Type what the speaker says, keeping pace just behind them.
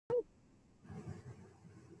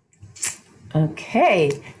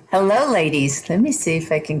Okay. Hello, ladies. Let me see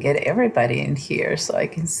if I can get everybody in here so I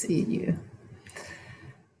can see you.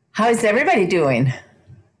 How is everybody doing?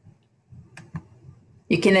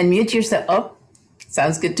 You can unmute yourself. Oh,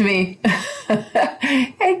 sounds good to me.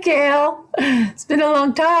 Hey, Gail. It's been a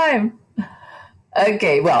long time.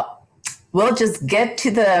 Okay, well, we'll just get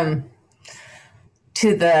to the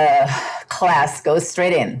class. Go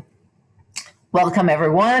straight in. Welcome,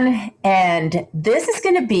 everyone. And this is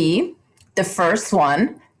going to be the first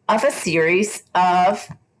one of a series of,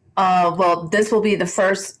 this will be a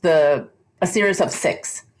series of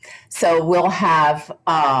six. So we'll have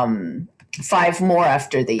five more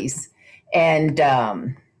after these. And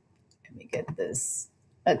let me get this.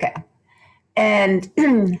 Okay. And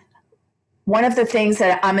one of the things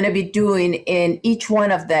that I'm going to be doing in each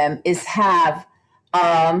one of them is have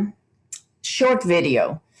short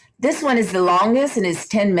video. This one is the longest and is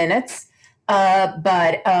 10 minutes,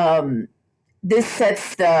 but this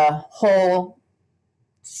sets the whole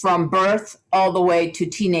from birth all the way to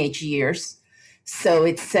teenage years. So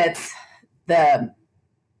it sets the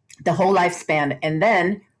whole lifespan, and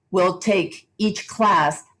then we'll take each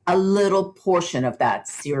class a little portion of that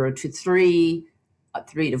 0 to 3,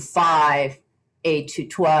 3 to 5, 8 to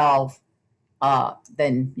 12,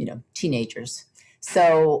 then teenagers.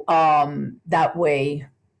 So that way,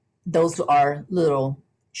 those are little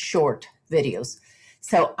short videos.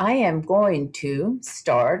 So I am going to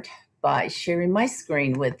start by sharing my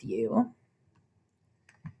screen with you.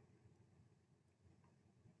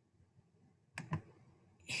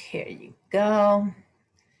 Here you go.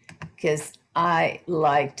 Because I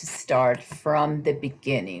like to start from the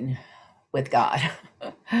beginning with God.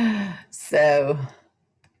 So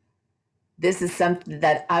this is something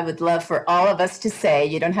that I would love for all of us to say.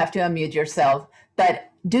 You don't have to unmute yourself, but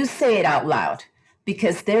do say it out loud,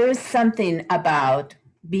 because there is something about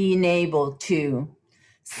being able to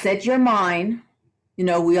set your mind.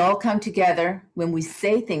 We all come together when we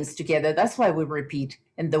say things together. That's why we repeat,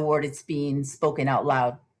 and the word is being spoken out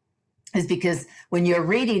loud, is because when you're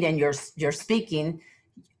reading and you're speaking,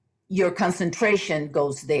 your concentration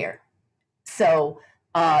goes there. So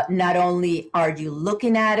not only are you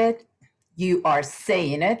looking at it, you are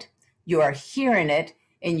saying it, you are hearing it,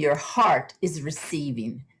 and your heart is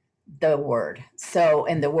receiving the word. So,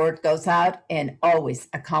 and the word goes out and always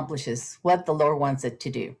accomplishes what the Lord wants it to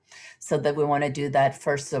do. So that we want to do that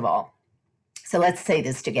first of all. So let's say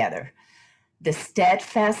this together. The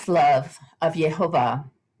steadfast love of Jehovah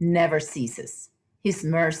never ceases. His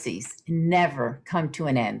mercies never come to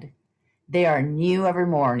an end. They are new every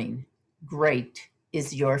morning. Great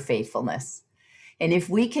is your faithfulness. And if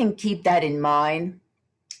we can keep that in mind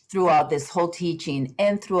throughout this whole teaching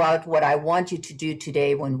and throughout what I want you to do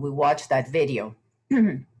today when we watch that video,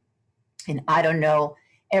 and I don't know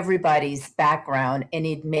everybody's background, and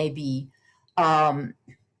it may be a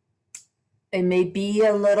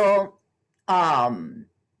little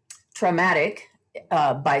traumatic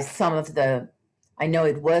by some of the, I know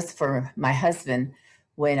it was for my husband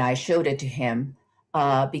when I showed it to him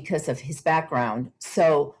because of his background.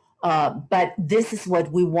 So, but this is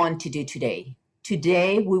what we want to do today.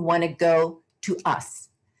 Today, we want to go to us,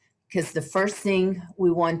 because the first thing we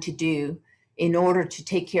want to do in order to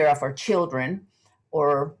take care of our children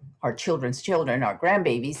or our children's children, our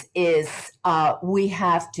grandbabies, is we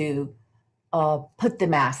have to put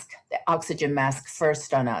the oxygen mask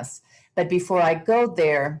first on us. But before I go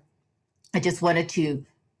there, I just wanted to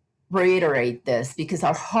reiterate this, because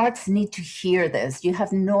our hearts need to hear this. You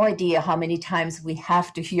have no idea how many times we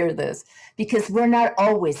have to hear this, because we're not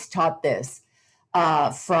always taught this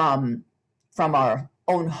from our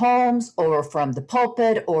own homes or from the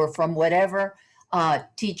pulpit or from whatever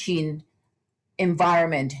teaching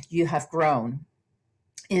environment you have grown,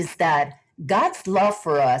 is that God's love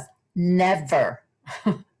for us never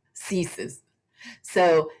ceases.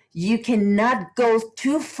 So you cannot go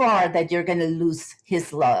too far that you're going to lose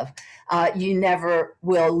his love. You never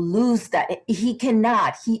will lose that. He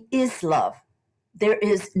cannot. He is love. There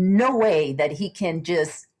is no way that he can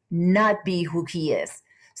just not be who he is.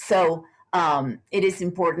 So it is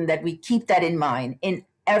important that we keep that in mind in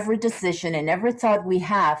every decision and every thought we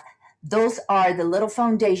have. Those are the little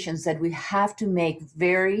foundations that we have to make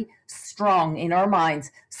very strong in our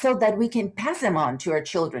minds so that we can pass them on to our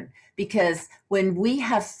children. Because when we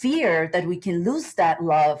have fear that we can lose that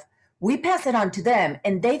love, we pass it on to them,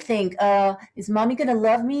 and they think, is mommy going to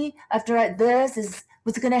love me after this? Is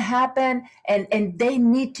what's going to happen? And they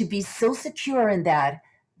need to be so secure in that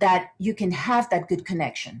you can have that good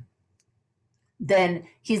connection. Then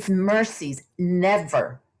his mercies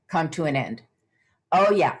never come to an end. Oh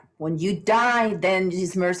yeah, when you die, then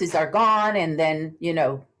his mercies are gone, and then,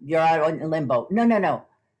 you're out in limbo. No, no, no.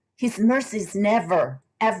 His mercies never,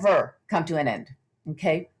 ever come to an end.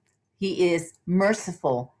 Okay? He is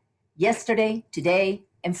merciful yesterday, today,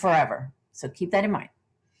 and forever. So keep that in mind.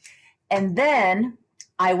 And then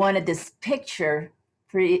I wanted this picture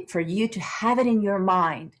for you to have it in your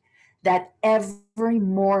mind that every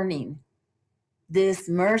morning these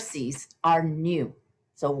mercies are new.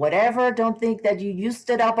 So whatever, don't think that you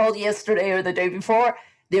used it up all yesterday or the day before,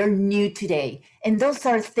 they're new today. And those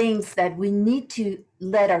are things that we need to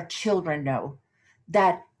let our children know,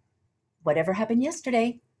 that whatever happened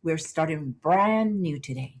yesterday, we're starting brand new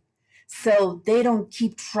today. So they don't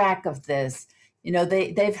keep track of this.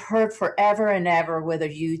 They've heard forever and ever, whether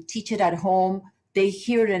you teach it at home, they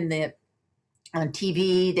hear it on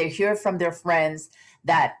TV, they hear from their friends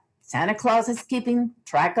that Santa Claus is keeping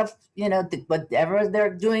track of, whatever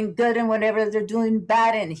they're doing good and whatever they're doing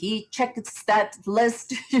bad, and he checks that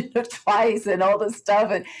list twice and all this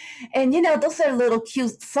stuff. And those are little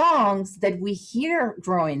cute songs that we hear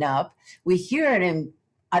growing up. We hear it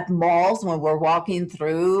at malls when we're walking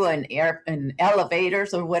through and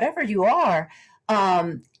elevators or whatever you are.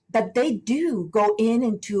 But they do go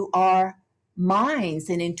into our minds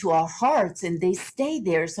and into our hearts, and they stay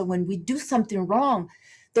there. So when we do something wrong,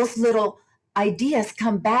 those little ideas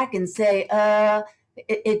come back and say,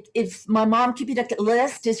 if my mom keeping a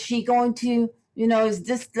list, is she going to, is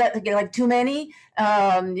this like too many?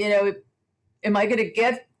 Am I going to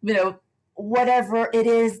get, whatever it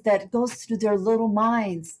is that goes through their little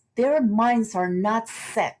minds? Their minds are not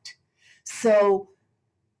set. So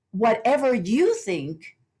whatever you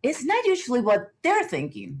think is not usually what they're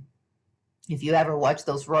thinking. If you ever watch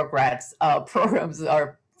those Rugrats programs,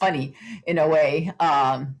 are funny in a way,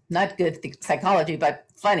 not good psychology, but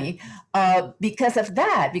funny because of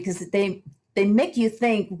that, because they make you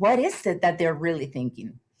think, what is it that they're really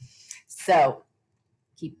thinking? So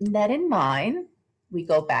keeping that in mind, we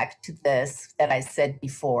go back to this that I said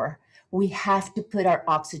before. We have to put our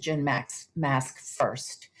oxygen mask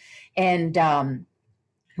first. And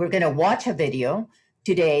we're going to watch a video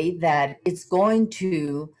today that it's going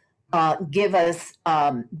to give us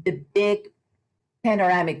the big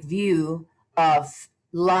panoramic view of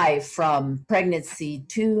life from pregnancy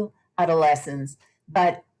to adolescence.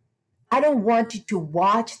 But I don't want you to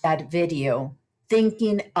watch that video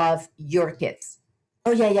thinking of your kids.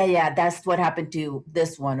 Oh, yeah, that's what happened to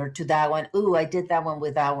this one or to that one. Ooh, I did that one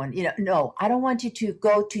with that one. No, I don't want you to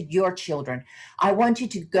go to your children. I want you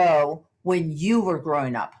to go when you were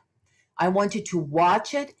growing up. I want you to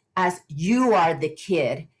watch it as you are the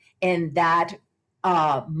kid, and that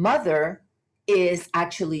mother is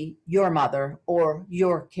actually your mother or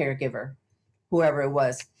your caregiver, whoever it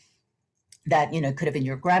was. That could have been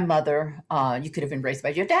your grandmother. You could have been raised by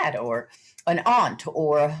your dad or an aunt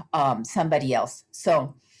or somebody else.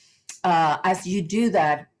 So as you do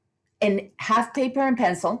that, and have paper and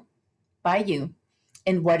pencil by you,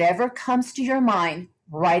 and whatever comes to your mind,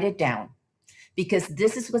 write it down, because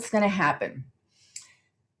this is what's going to happen.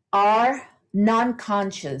 Our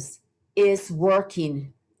non-conscious is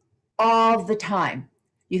working all the time.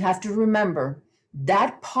 You have to remember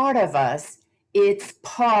that part of us, it's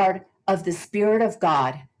part of the Spirit of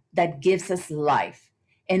God that gives us life.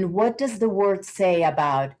 And what does the word say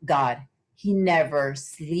about God? He never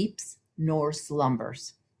sleeps nor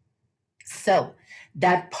slumbers. So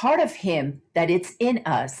that part of him that it's in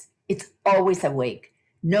us, it's always awake,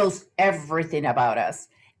 knows everything about us,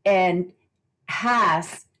 and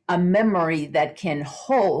has a memory that can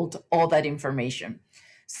hold all that information.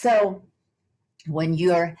 So when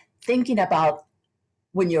you're thinking about,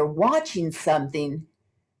 when you're watching something,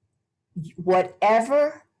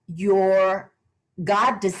 whatever your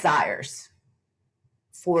God desires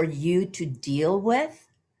for you to deal with,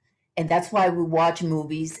 and that's why we watch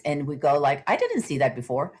movies and we go like, I didn't see that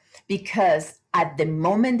before, because at the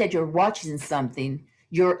moment that you're watching something,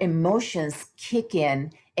 your emotions kick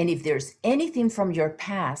in, and if there's anything from your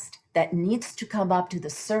past that needs to come up to the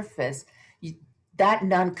surface, that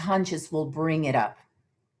non-conscious will bring it up.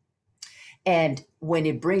 And when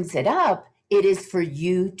it brings it up, it is for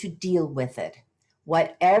you to deal with it.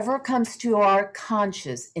 Whatever comes to our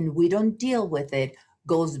conscious and we don't deal with it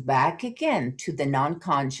goes back again to the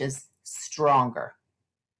non-conscious stronger.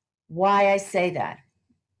 Why I say that?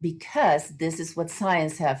 Because this is what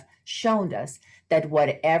science have shown us, that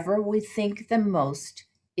whatever we think the most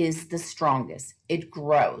is the strongest. It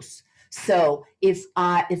grows. So if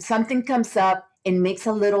something comes up and makes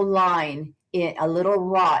a little line, a little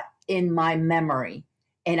rot in my memory,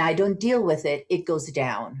 and I don't deal with it, it goes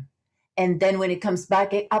down. And then when it comes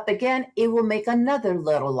back up again, it will make another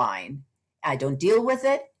little line. I don't deal with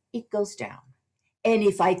it, it goes down. And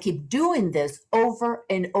if I keep doing this over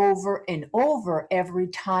and over and over every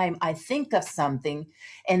time I think of something,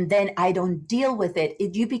 and then I don't deal with it,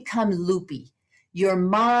 you become loopy. Your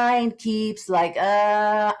mind keeps like,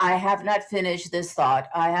 I have not finished this thought.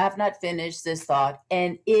 I have not finished this thought.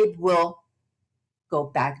 And it will go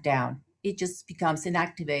back down. It just becomes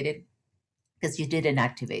inactivated because you didn't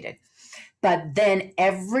activate it. But then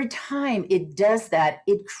every time it does that,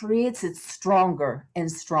 it creates it stronger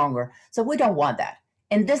and stronger. So we don't want that.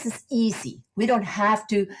 And this is easy. We don't have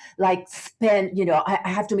to like spend, I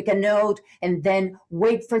have to make a note and then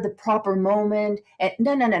wait for the proper moment. And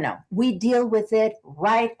no. We deal with it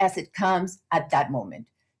right as it comes at that moment.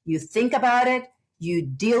 You think about it, you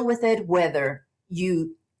deal with it, whether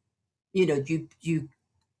you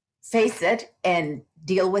face it and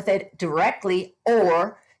deal with it directly,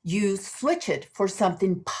 or you switch it for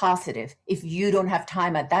something positive if you don't have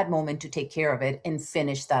time at that moment to take care of it and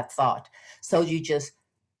finish that thought. So you just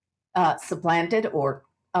supplant it or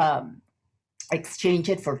exchange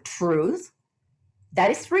it for truth. That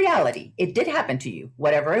is reality. It did happen to you,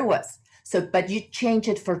 whatever it was. So, but you change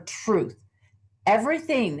it for truth.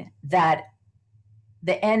 Everything that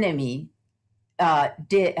the enemy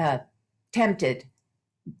tempted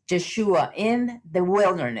Joshua in the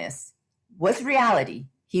wilderness was reality.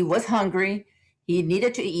 He was hungry. He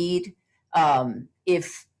needed to eat.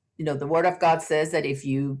 If the word of God says that if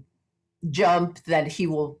you jump, then he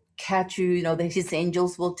will catch you. That his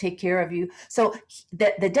angels will take care of you. So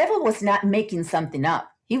the devil was not making something up.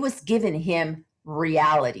 He was giving him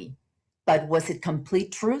reality. But was it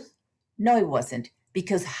complete truth? No, it wasn't.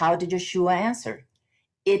 Because how did Joshua answer?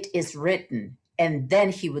 It is written. And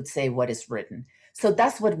then he would say what is written. So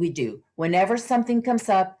that's what we do. Whenever something comes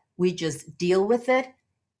up, we just deal with it.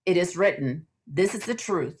 It is written. This is the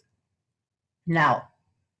truth. Now,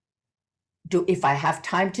 if I have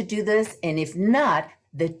time to do this, and if not,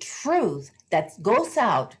 the truth that goes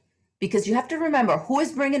out, because you have to remember who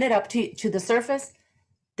is bringing it up to the surface?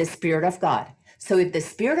 The Spirit of God. So if the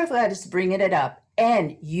Spirit of God is bringing it up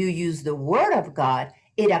and you use the Word of God,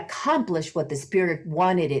 it accomplished what the Spirit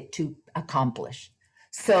wanted it to accomplish.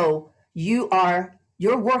 So you're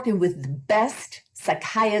working with the best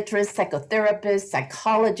psychiatrists, psychotherapists,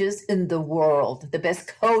 psychologists in the world, the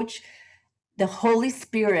best coach. The Holy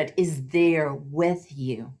Spirit is there with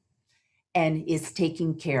you and is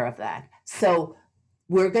taking care of that. So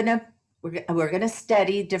we're gonna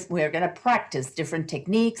study we're gonna practice different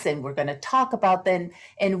techniques, and we're gonna talk about them,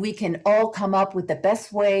 and we can all come up with the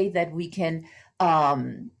best way that we can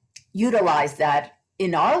utilize that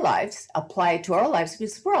in our lives, apply it to our lives,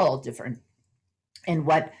 because we're all different. And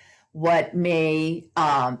what may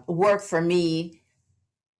work for me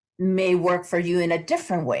may work for you in a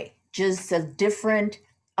different way, just a different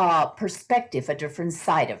perspective, a different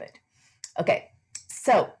side of it. Okay,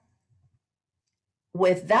 so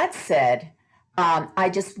with that said, I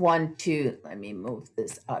just want to, let me move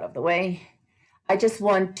this out of the way. I just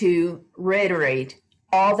want to reiterate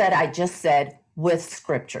all that I just said with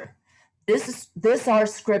scripture. These are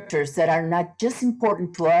scriptures that are not just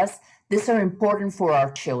important to us, these are important for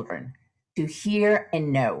our children to hear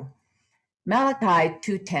and know. Malachi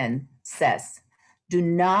 2:10 says,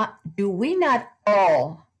 do we not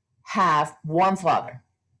all have one Father?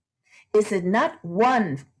 Is it not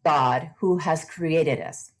one God who has created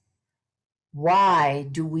us? Why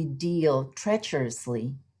do we deal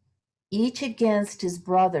treacherously, each against his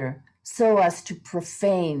brother, so as to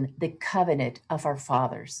profane the covenant of our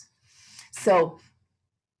fathers? So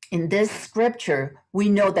in this scripture, we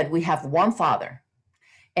know that we have one Father.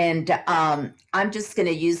 And I'm just going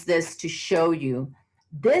to use this to show you.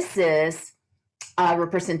 This is a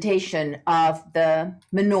representation of the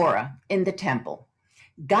menorah in the temple.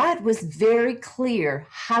 God was very clear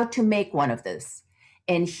how to make one of this.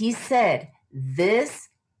 And he said, this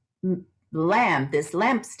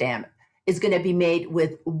lampstand is going to be made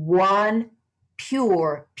with one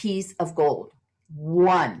pure piece of gold.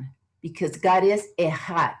 One, because God is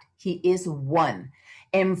Echad. He is one.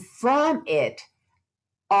 And from it,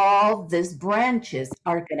 all these branches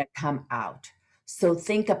are going to come out. So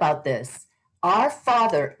think about this. Our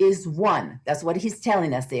Father is one. That's what he's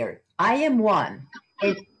telling us there. I am one.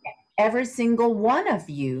 And every single one of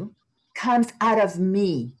you comes out of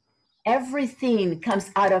me. Everything comes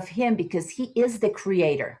out of him because he is the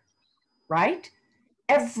creator, right?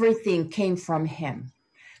 Everything came from him.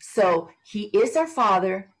 So he is our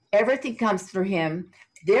Father. Everything comes through him.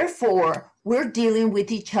 Therefore, we're dealing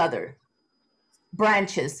with each other.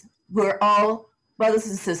 Branches. We're all brothers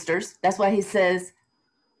and sisters. That's why he says,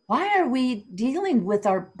 why are we dealing with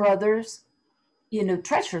our brothers,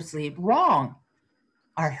 treacherously wrong,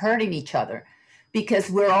 are hurting each other? Because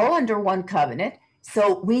we're all under one covenant.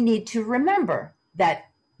 So we need to remember that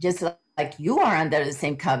just like you are under the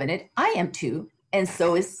same covenant, I am too. And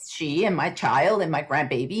so is she and my child and my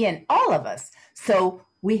grandbaby and all of us. So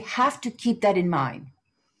we have to keep that in mind.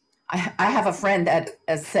 I have a friend that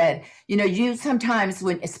has said, you sometimes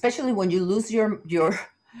especially when you lose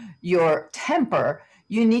your temper,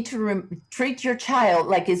 you need to treat your child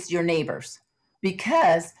like it's your neighbors,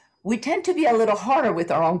 because we tend to be a little harder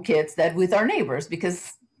with our own kids than with our neighbors,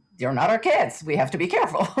 because they're not our kids. We have to be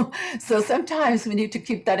careful. So sometimes we need to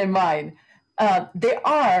keep that in mind. They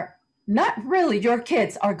are not really your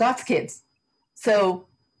kids, are God's kids. So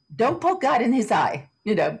don't poke God in his eye,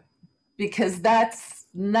 because that's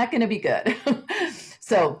not going to be good.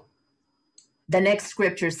 So the next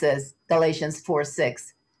scripture says, Galatians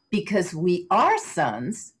 4:6, because we are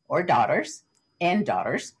sons or daughters and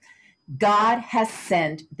daughters, God has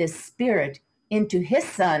sent the Spirit into his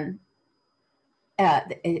Son.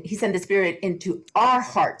 He sent the Spirit into our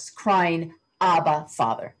hearts, crying, Abba,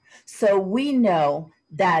 Father. So we know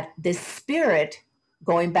that the Spirit,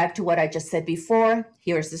 going back to what I just said before,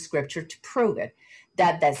 here's the scripture to prove it,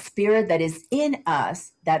 that Spirit that is in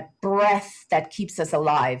us, that breath that keeps us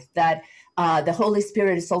alive, that the Holy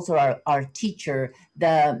Spirit is also our teacher,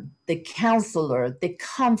 the counselor, the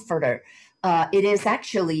comforter. It is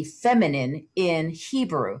actually feminine in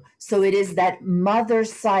Hebrew. So it is that mother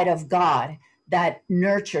side of God that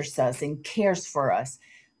nurtures us and cares for us.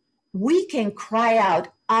 We can cry out,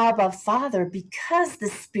 Abba, Father, because the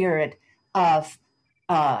Spirit of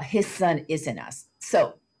his Son is in us.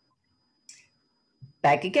 So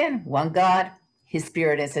back again, one God, his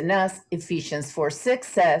Spirit is in us. Ephesians 4:6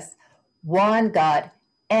 says, one God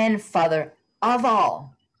and Father of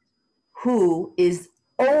all, who is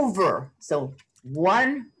over, so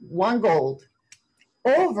one gold,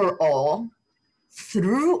 over all,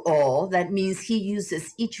 through all. That means he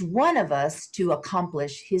uses each one of us to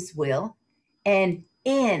accomplish his will, and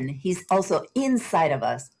he's also inside of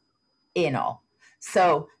us in all.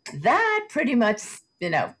 So that pretty much,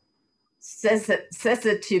 says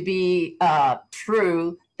it to be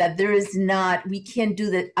true, that there is not, we can't do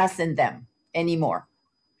the us and them anymore.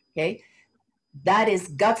 Okay, that is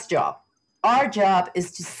God's job. Our job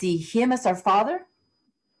is to see him as our Father.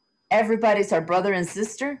 Everybody's our brother and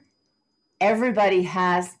sister. Everybody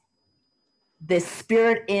has the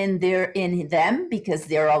Spirit in them because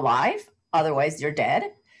they're alive. Otherwise, they're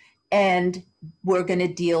dead. And we're going to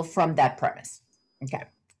deal from that premise. Okay.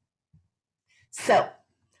 So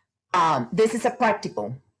this is a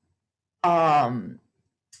practical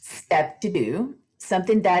step to do,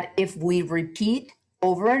 something that if we repeat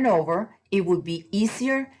over and over, it would be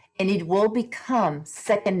easier and it will become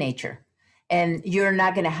second nature. And you're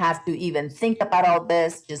not going to have to even think about all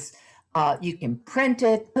this. Just you can print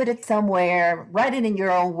it, put it somewhere, write it in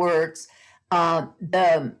your own words.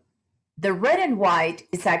 The red and white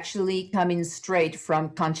is actually coming straight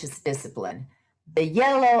from conscious discipline. The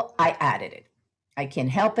yellow, I added it. I can't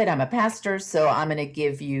help it. I'm a pastor, so I'm going to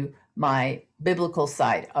give you my biblical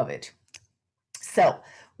side of it. So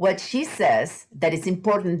what she says that it's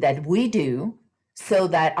important that we do so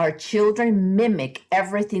that our children mimic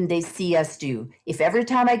everything they see us do. If every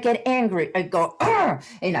time I get angry, I go,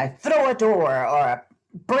 and I throw a door or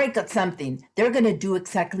break at something, they're going to do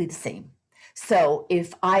exactly the same. So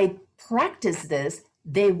if I practice this,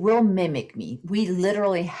 they will mimic me. We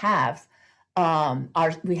literally have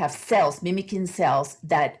we have cells, mimicking cells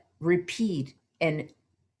that repeat and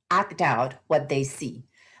act out what they see.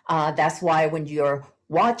 That's why when you're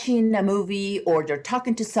watching a movie or you're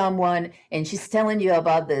talking to someone and she's telling you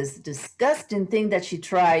about this disgusting thing that she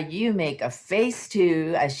tried, you make a face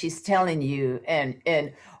too as she's telling you,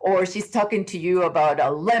 or she's talking to you about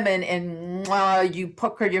a lemon and you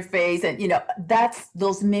pucker your face, and that's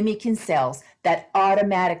those mimicking cells that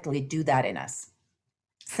automatically do that in us.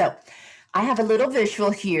 So I have a little visual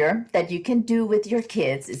here that you can do with your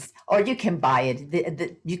kids, or you can buy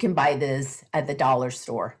it. You can buy this at the dollar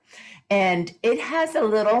store. And it has a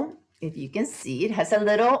little, if you can see, it has a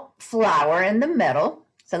little flower in the middle.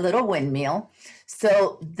 It's a little windmill.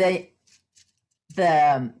 So the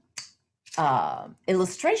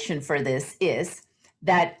illustration for this is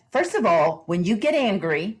that, first of all, when you get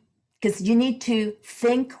angry, because you need to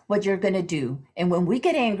think what you're going to do. And when we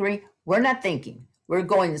get angry, we're not thinking. We're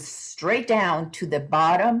going straight down to the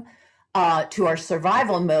bottom, to our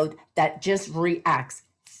survival mode that just reacts,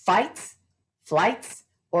 fights, flights,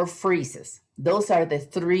 or freezes. Those are the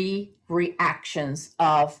three reactions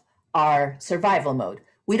of our survival mode.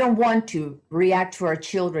 we don't want to react to our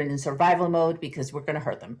children in survival mode because we're going to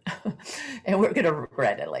hurt them and we're going to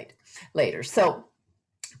regret it later. So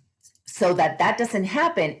that doesn't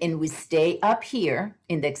happen, and we stay up here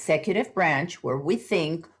in the executive branch where we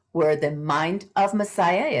think where the mind of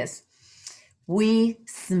Messiah is. We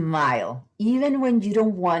smile even when you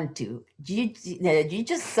don't want to. You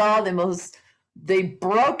just saw they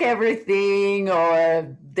broke everything,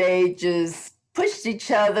 or they just pushed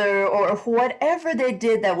each other, or whatever they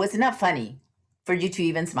did that was not funny for you to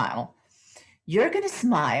even smile. You're going to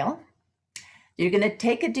smile. You're going to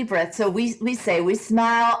take a deep breath. So we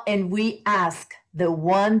smile and we ask the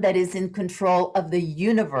one that is in control of the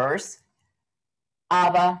universe,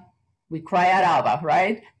 Abba. We cry out, Abba,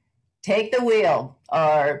 right? Take the wheel,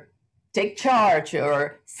 or take charge,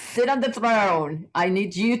 or sit on the throne. I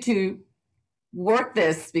need you to work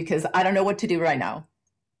this because I don't know what to do right now.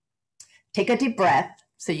 Take a deep breath.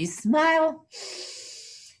 So you smile,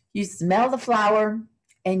 you smell the flower,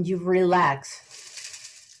 and you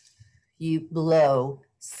relax. You blow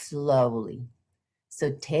slowly.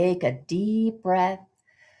 So take a deep breath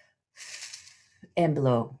and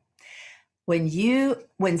blow.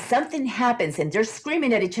 When something happens and they're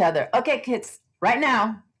screaming at each other, okay, kids, right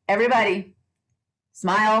now, everybody,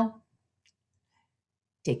 smile,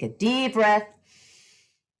 take a deep breath,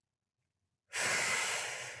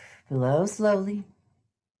 blow slowly.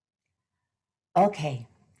 Okay,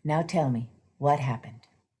 now tell me what happened.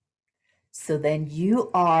 So then you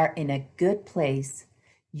are in a good place.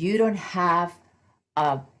 You don't have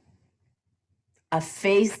a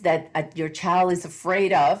face that your child is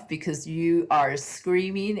afraid of because you are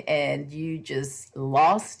screaming and you just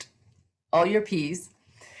lost all your peace.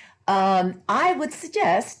 I would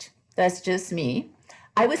suggest, that's just me,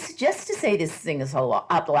 I would suggest to say this thing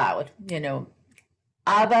out loud,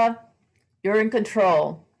 Abba, you're in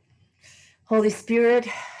control. Holy Spirit,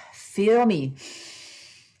 feel me.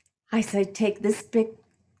 I say, take this big,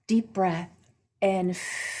 deep breath, and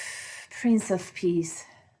Prince of Peace,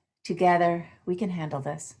 together, we can handle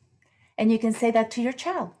this. And you can say that to your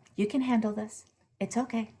child. You can handle this. It's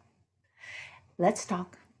okay. Let's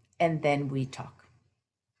talk. And then we talk.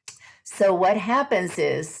 So what happens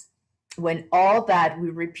is, when all that we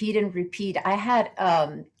repeat and repeat, I had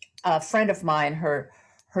a friend of mine, her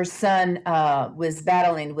son was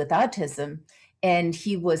battling with autism, and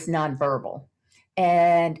he was nonverbal.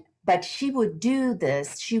 But she would do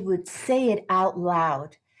this. She would say it out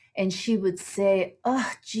loud, and she would say,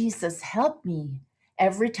 "Oh, Jesus, help me,"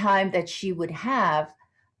 every time that she would have,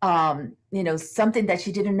 something that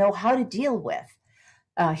she didn't know how to deal with.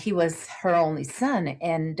 He was her only son,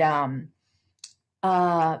 and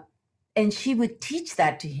she would teach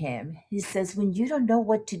that to him. He says, when you don't know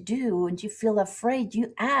what to do and you feel afraid,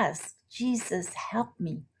 you ask, Jesus, help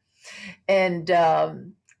me. And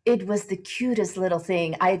it was the cutest little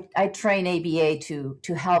thing. I train ABA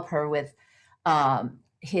to help her with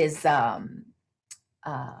his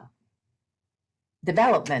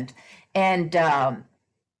development. And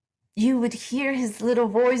you would hear his little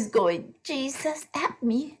voice going, Jesus, help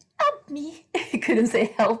me, help me. He couldn't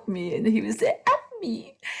say help me. And he would say, help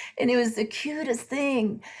me. And it was the cutest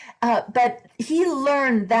thing. But he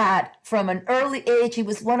learned that from an early age. It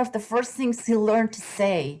was one of the first things he learned to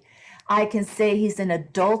say. I can say he's an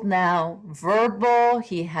adult now, verbal.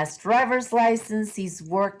 He has driver's license. He's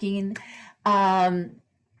working in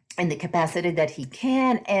the capacity that he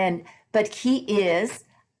can. But he is,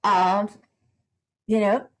 one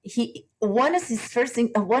of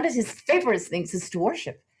his favorite things is to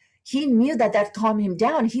worship. He knew that calmed him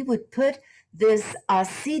down. He would put this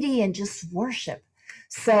CD and just worship.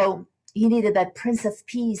 So he needed that Prince of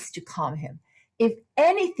Peace to calm him. If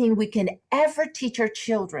anything we can ever teach our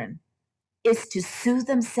children is to soothe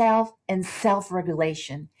themselves and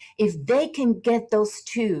self-regulation. If they can get those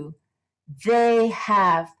two, they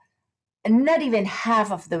have not even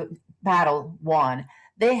half of the battle won.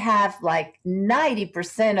 They have like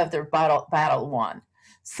 90% of their battle won.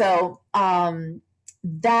 So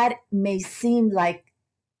that may seem like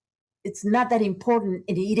it's not that important.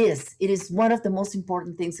 It is. It is one of the most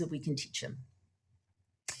important things that we can teach them.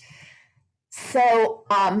 So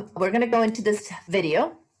we're going to go into this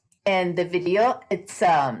video. And the video, it's,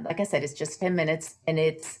 like I said, it's just 10 minutes. And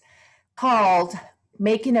it's called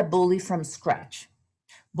Making a Bully from Scratch.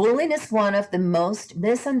 Bullying is one of the most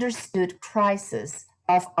misunderstood crises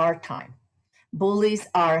of our time. Bullies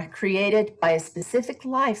are created by a specific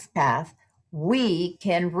life path we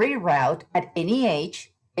can reroute at any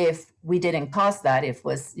age if we didn't cause that, if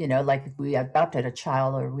was, like if we adopted a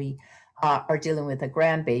child or we are dealing with a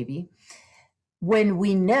grandbaby. When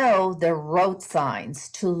we know the road signs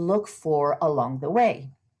to look for along the way.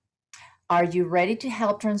 Are you ready to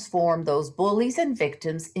help transform those bullies and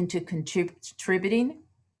victims into contributing,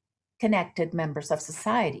 connected members of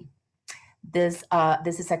society? This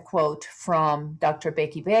is a quote from Dr.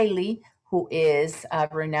 Becky Bailey, who is a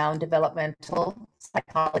renowned developmental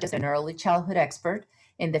psychologist and early childhood expert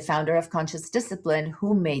and the founder of Conscious Discipline,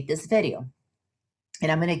 who made this video. And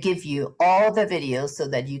I'm going to give you all the videos so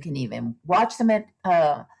that you can even watch them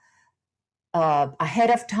ahead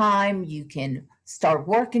of time. You can start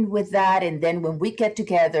working with that. And then when we get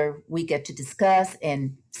together, we get to discuss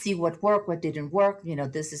and see what worked, what didn't work. You know,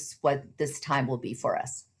 this is what this time will be for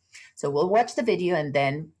us. So we'll watch the video and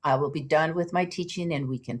then I will be done with my teaching and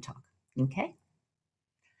we can talk. Okay?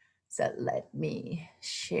 So let me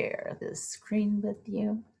share the screen with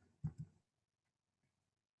you.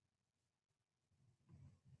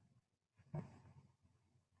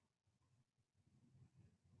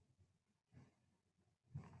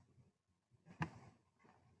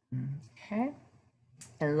 Okay.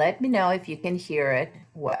 And let me know if you can hear it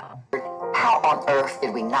well. How on earth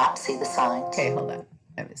did we not see the signs? Okay, hold on.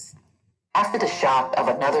 After the shock of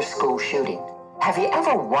another school shooting, have you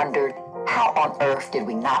ever wondered how on earth did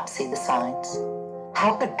we not see the signs?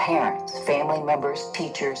 How could parents, family members,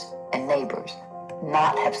 teachers, and neighbors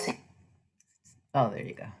not have seen? Oh, there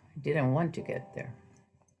you go. I didn't want to get there.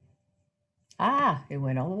 Ah, it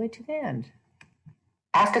went all the way to the end.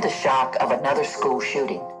 After the shock of another school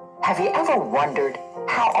shooting, have you ever wondered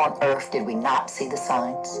how on earth did we not see the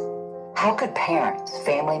signs? How could parents,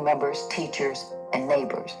 family members, teachers, and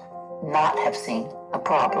neighbors not have seen a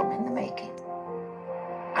problem in the making?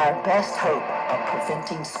 Our best hope of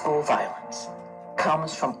preventing school violence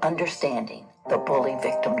comes from understanding the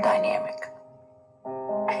bully-victim dynamic.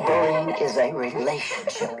 Bullying is a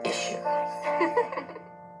relationship issue.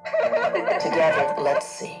 Together, let's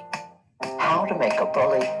see how to make a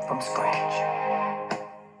bully from scratch.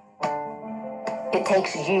 It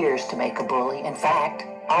takes years to make a bully. In fact,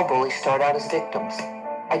 all bullies start out as victims.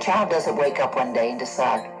 A child doesn't wake up one day and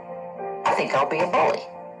decide, I think I'll be a bully,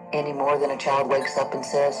 any more than a child wakes up and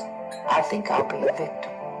says, I think I'll be a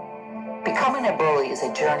victim. Becoming a bully is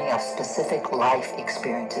a journey of specific life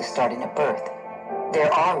experiences starting at birth.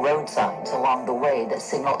 There are road signs along the way that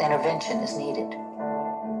signal intervention is needed.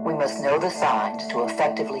 We must know the signs to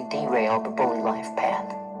effectively derail the bully life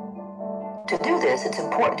path. To do this, it's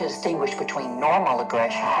important to distinguish between normal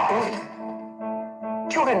aggression and bullying.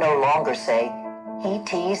 Children no longer say, he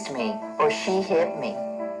teased me or she hit me.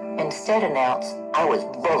 Instead announce, I was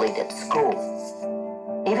bullied at school.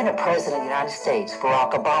 Even a president of the United States,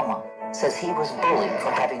 Barack Obama, says he was bullied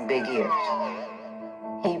for having big ears.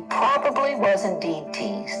 He probably was indeed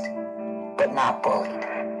teased, but not bullied.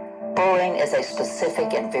 Bullying is a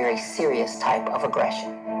specific and very serious type of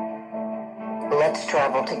aggression. Let's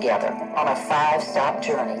travel together on a 5-stop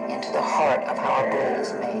journey into the heart of how a bully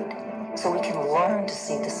is made, so we can learn to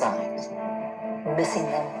see the signs. Missing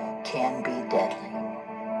them can be deadly.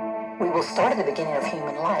 We will start at the beginning of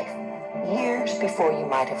human life, years before you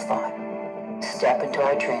might have thought. Step into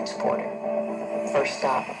our transporter. First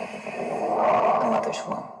stop, the mother's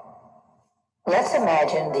womb. Let's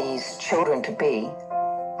imagine these children-to-be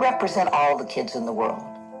represent all the kids in the world.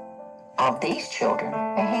 Of these children,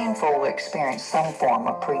 a handful will experience some form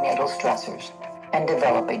of prenatal stressors and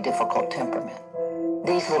develop a difficult temperament.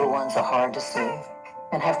 These little ones are hard to soothe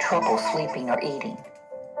and have trouble sleeping or eating.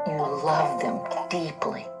 You love them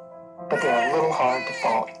deeply, but they're a little hard to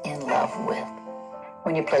fall in love with.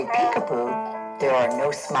 When you play peekaboo, there are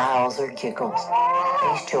no smiles or giggles.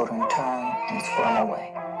 These children turn and squirm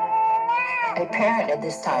away. A parent at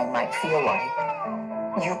this time might feel like,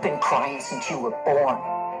 you've been crying since you were born.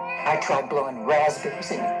 I tried blowing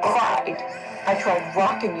raspberries and you cried. I tried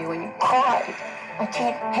rocking you and you cried. I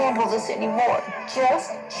can't handle this anymore.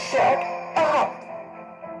 Just shut up.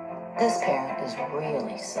 This parent is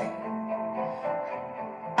really saying,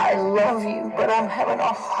 I love you, but I'm having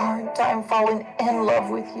a hard time falling in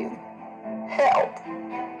love with you. Help.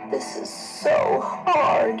 This is so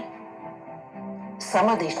hard. Some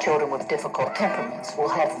of these children with difficult temperaments will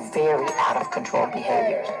have very out-of-control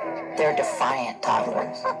behaviors. They're defiant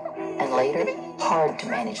toddlers, and later,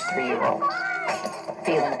 hard-to-manage 3-year-olds.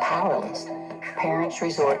 Feeling powerless, parents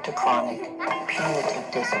resort to chronic,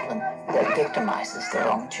 punitive discipline that victimizes their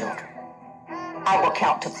own children. I will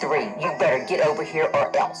count to 3. You better get over here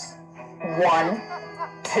or else. 1,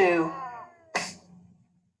 2.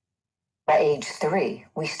 By age 3,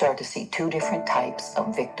 we start to see 2 different types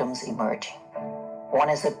of victims emerging. One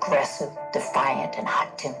is aggressive, defiant, and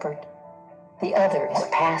hot-tempered. The other is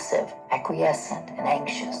passive, acquiescent, and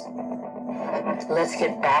anxious. Let's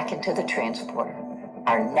get back into the transporter.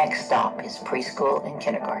 Our next stop is preschool and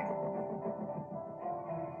kindergarten.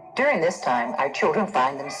 During this time, our children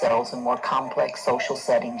find themselves in more complex social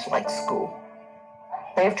settings like school.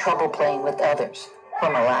 They have trouble playing with others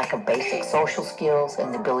from a lack of basic social skills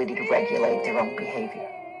and the ability to regulate their own behavior.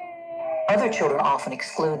 Other children often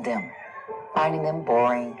exclude them, finding them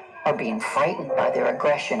boring or being frightened by their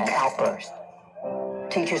aggression and outbursts.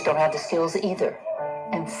 Teachers don't have the skills either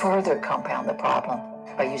and further compound the problem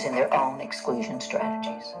by using their own exclusion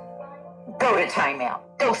strategies. Go to timeout.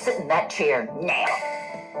 Go sit in that chair now.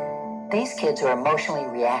 These kids are emotionally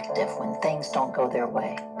reactive when things don't go their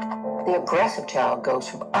way. The aggressive child goes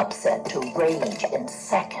from upset to rage in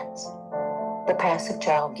seconds. The passive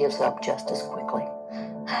child gives up just as quickly.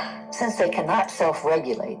 Since they cannot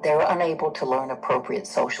self-regulate, they are unable to learn appropriate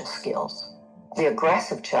social skills. The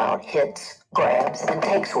aggressive child hits, grabs, and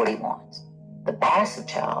takes what he wants. The passive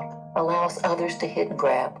child allows others to hit and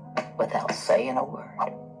grab without saying a word.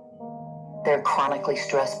 Their chronically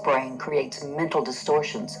stressed brain creates mental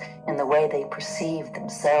distortions in the way they perceive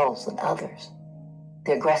themselves and others.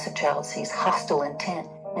 The aggressive child sees hostile intent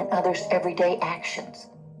in others' everyday actions.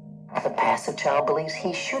 The passive child believes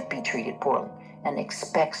he should be treated poorly and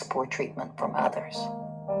expects poor treatment from others.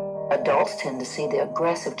 Adults tend to see the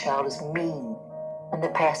aggressive child as mean and the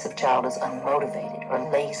passive child as unmotivated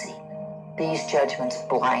or lazy. These judgments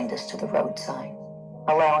blind us to the road sign,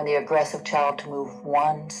 allowing the aggressive child to move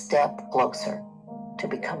one step closer to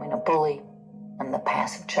becoming a bully and the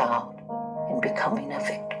passive child in becoming a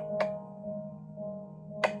victim.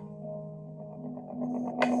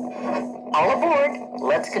 All aboard.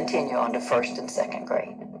 Let's continue on to first and second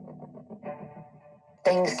grade.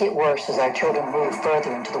 Things get worse as our children move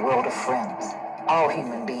further into the world of friends. All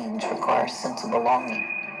human beings require a sense of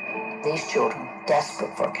belonging. These children,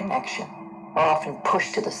 desperate for connection, are often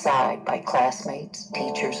pushed to the side by classmates,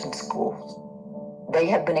 teachers, and schools. They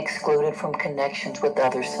have been excluded from connections with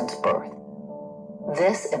others since birth.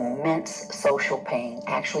 This immense social pain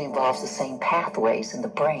actually involves the same pathways in the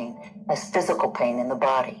brain as physical pain in the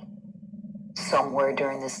body. Somewhere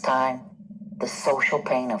during this time, the social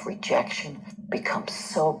pain of rejection becomes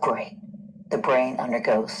so great, the brain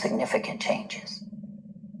undergoes significant changes.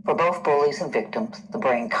 For both bullies and victims, the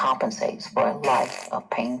brain compensates for a life of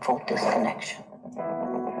painful disconnection.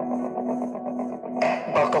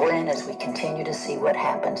 Buckle in as we continue to see what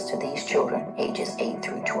happens to these children ages 8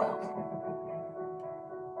 through 12.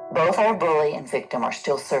 Both our bully and victim are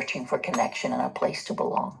still searching for connection and a place to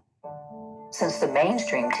belong. Since the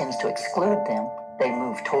mainstream tends to exclude them, they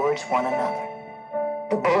move towards one another.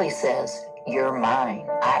 The bully says, "You're mine,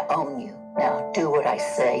 I own you, now do what I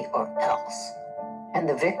say or else." And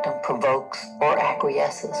the victim provokes or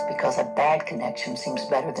acquiesces because a bad connection seems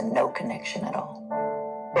better than no connection at all.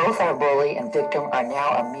 Both our bully and victim are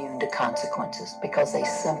now immune to consequences because they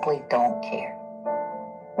simply don't care.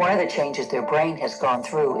 One of the changes their brain has gone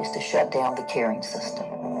through is to shut down the caring system.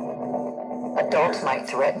 Adults might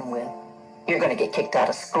threaten with, "You're going to get kicked out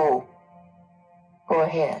of school." "Go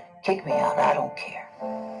ahead, kick me out, I don't care."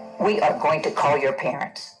 "We are going to call your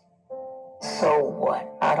parents." "So what?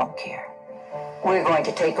 I don't care." "We're going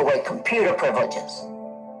to take away computer privileges."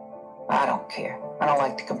 "I don't care. I don't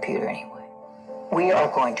like the computer anyway." "We are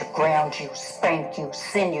going to ground you, spank you,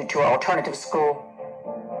 send you to an alternative school."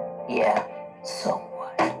 "Yeah, so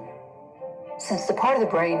what?" Since the part of the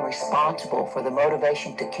brain responsible for the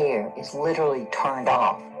motivation to care is literally turned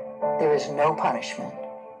off, there is no punishment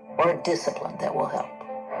or discipline that will help.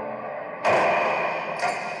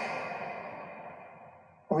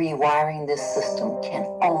 Rewiring this system can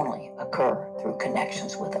only occur through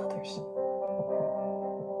connections with others.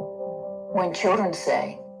 When children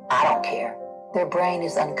say, "I don't care," their brain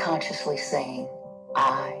is unconsciously saying,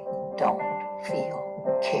 "I don't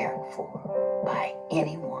feel cared for by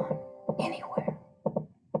anyone, anywhere."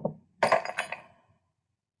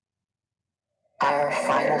 Our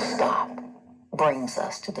final stop brings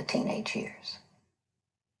us to the teenage years.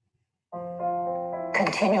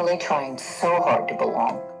 Continually trying so hard to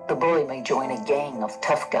belong, the bully may join a gang of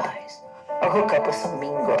tough guys or hook up with some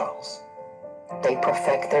mean girls. They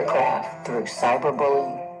perfect their craft through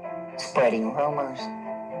cyberbullying, spreading rumors,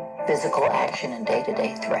 physical action, and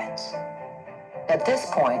day-to-day threats. At this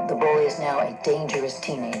point, the bully is now a dangerous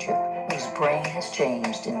teenager whose brain has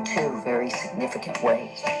changed in two very significant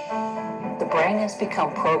ways. The brain has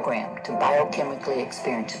become programmed to biochemically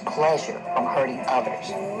experience pleasure from hurting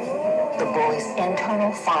others. The bully's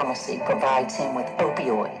internal pharmacy provides him with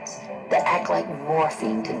opioids that act like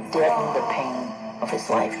morphine to deaden the pain of his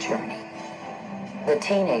life journey. The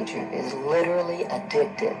teenager is literally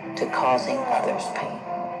addicted to causing others pain.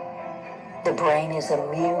 The brain is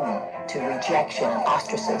immune to rejection and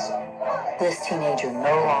ostracism This teenager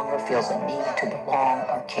no longer feels a need to belong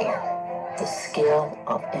or care. The skill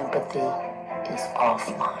of empathy is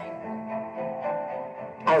offline.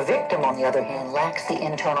 Our victim, on the other hand, lacks the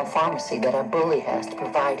internal pharmacy that our bully has to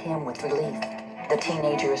provide him with relief. The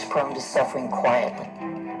teenager is prone to suffering quietly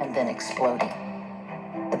and then exploding.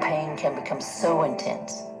 The pain can become so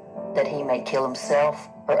intense that he may kill himself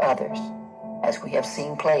or others, as we have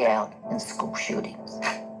seen play out in school shootings.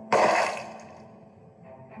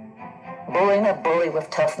 Bullying a bully with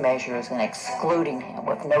tough measures and excluding him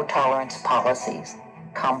with no tolerance policies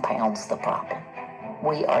compounds the problem.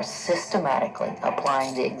 We are systematically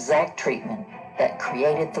applying the exact treatment that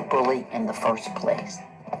created the bully in the first place,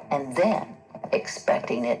 and then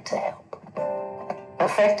expecting it to help.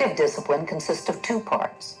 Effective discipline consists of two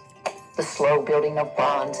parts: the slow building of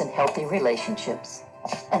bonds and healthy relationships,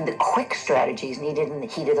 and the quick strategies needed in the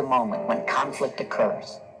heat of the moment when conflict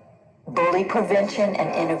occurs. Bully prevention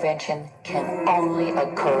and intervention can only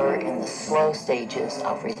occur in the slow stages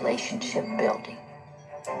of relationship building.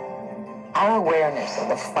 Our awareness of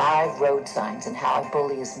the 5 road signs and how a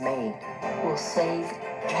bully is made will save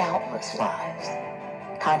countless lives.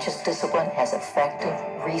 Conscious discipline has effective,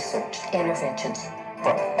 researched interventions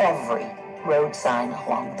for every road sign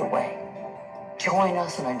along the way. Join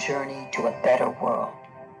us on a journey to a better world.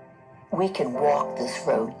 We can walk this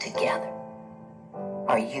road together.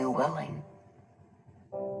 Are you willing?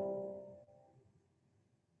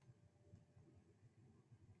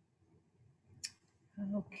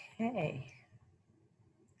 Okay.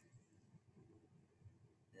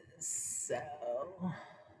 So,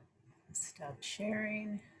 stop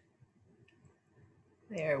sharing.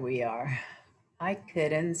 There we are. I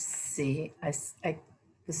couldn't see. I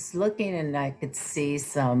was looking and I could see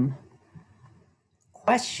some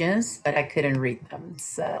questions, but I couldn't read them.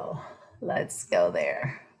 So let's go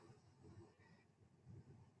there.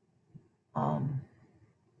 Um,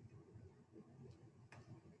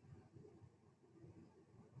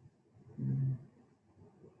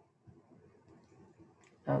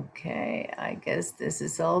 okay, I guess this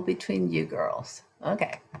is all between you girls.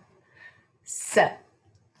 Okay. So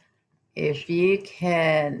if you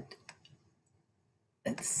can,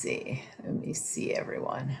 let's see, let me see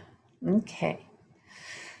everyone. Okay.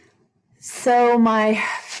 So my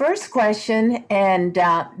first question, and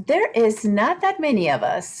there is not that many of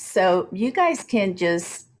us, so you guys can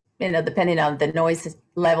just, depending on the noise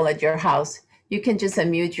level at your house, you can just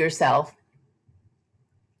unmute yourself.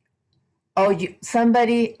 Oh,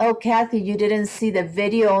 Kathy, you didn't see the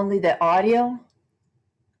video, only the audio?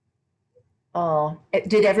 Oh,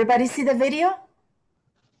 did everybody see the video?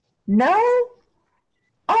 No?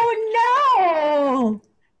 Oh no!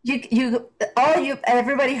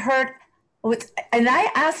 Everybody heard. And I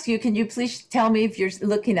asked you, can you please tell me if you're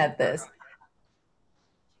looking at this?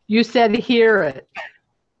 You said hear it,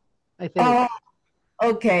 I think. Oh,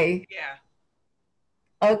 okay. Yeah.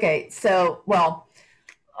 Okay, so, well,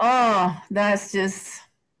 that's just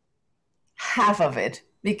half of it.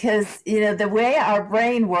 Because, the way our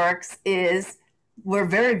brain works is we're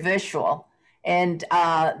very visual. And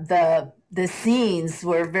the scenes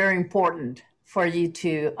were very important for you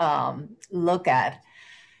to look at.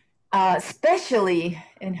 Especially,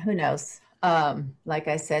 and who knows, like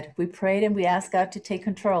I said, we prayed and we asked God to take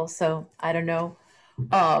control. So I don't know.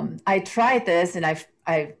 I tried this and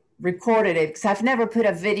I recorded it because I've never put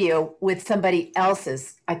a video with somebody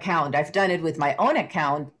else's account. I've done it with my own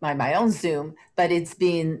account, my own Zoom, but it's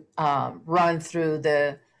being run through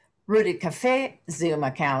the Rooted Cafe Zoom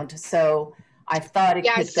account. So I thought it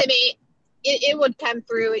could Simi, it would come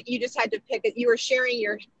through. You just had to pick it. You were sharing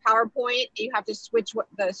your PowerPoint. You have to switch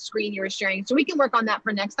the screen you were sharing. So we can work on that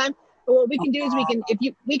for next time. But what we can do is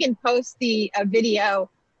we can post the video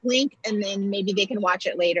link and then maybe they can watch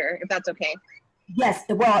it later if that's okay. Yes,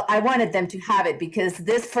 well, I wanted them to have it because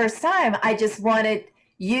this first time I just wanted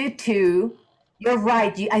you to. You're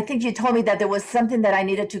right. I think you told me that there was something that I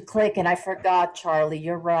needed to click and I forgot, Charlie.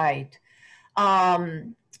 You're right.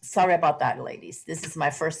 Sorry about that, ladies. This is my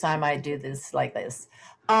first time I do this like this.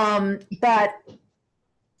 But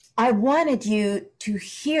I wanted you to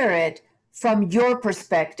hear it from your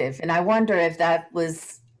perspective. And I wonder if that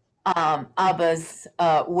was Abba's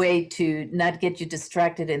way to not get you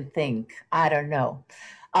distracted and think. I don't know.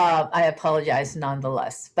 I apologize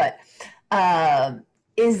nonetheless. But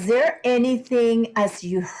is there anything as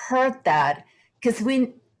you heard that? Because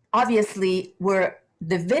the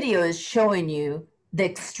video is showing you the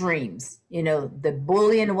extremes, the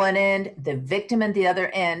bully in one end, the victim in the other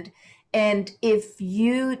end. And if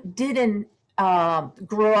you didn't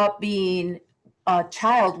grow up being a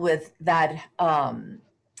child with that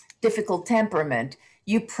difficult temperament,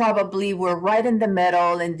 you probably were right in the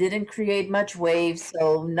middle and didn't create much waves,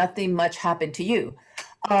 so nothing much happened to you.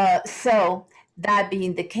 So that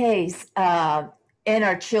being the case, and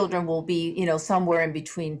our children will be, somewhere in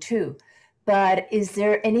between too. But is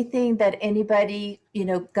there anything that anybody,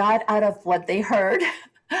 got out of what they heard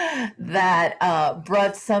that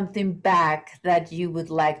brought something back that you would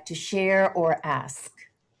like to share or ask?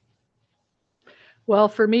 Well,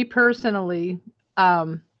 for me personally,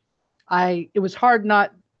 it was hard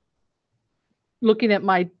not looking at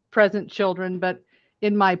my present children, but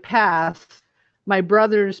in my past, my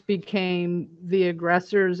brothers became the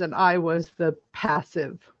aggressors and I was the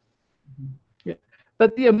passive. Yeah.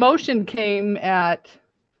 But the emotion came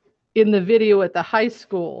in the video at the high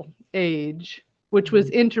school age, which was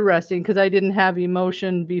interesting because I didn't have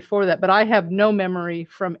emotion before that, but I have no memory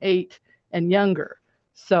from 8 and younger.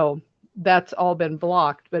 So that's all been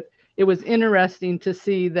blocked. But it was interesting to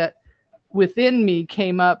see that within me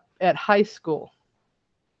came up at high school.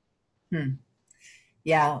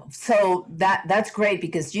 Yeah, so that's great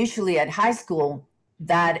because usually at high school,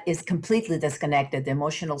 that is completely disconnected, the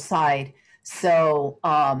emotional side. So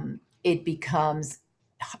it becomes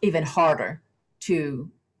even harder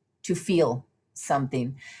to feel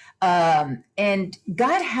something. And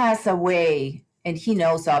God has a way, and He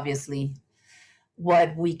knows obviously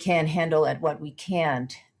what we can handle and what we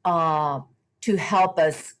can't, to help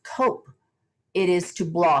us cope. It is to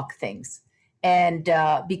block things. And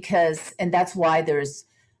and that's why there's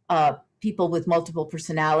people with multiple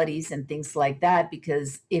personalities and things like that,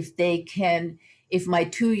 because if my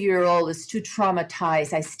 2-year-old is too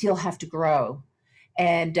traumatized, I still have to grow.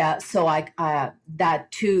 And so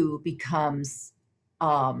that too becomes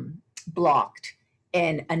blocked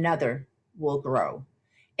and another will grow.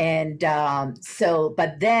 And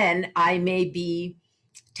but then I may be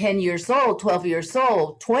 10 years old, 12 years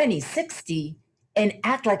old, 20, 60, and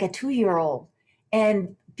act like a 2-year-old.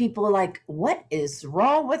 And people are like, what is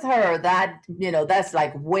wrong with her? That's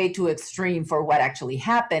like way too extreme for what actually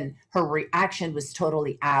happened. Her reaction was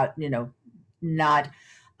totally out, not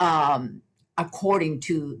according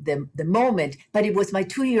to the moment, but it was my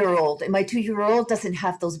 2-year-old, and my 2-year-old doesn't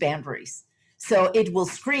have those boundaries. So it will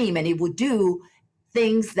scream and it would do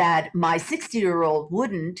things that my 60-year-old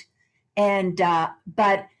wouldn't. And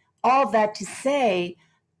but all that to say,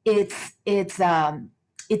 it's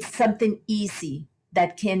something easy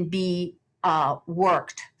that can be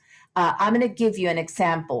worked. I'm going to give you an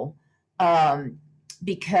example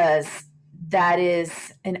because that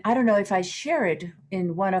is, and I don't know if I share it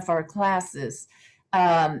in one of our classes.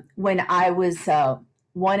 When I was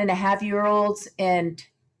 1.5-year-olds and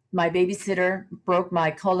my babysitter broke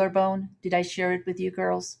my collarbone. Did I share it with you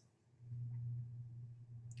girls?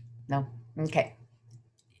 No? Okay.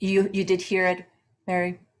 You did hear it,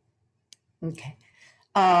 Mary? Okay.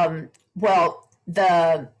 Well,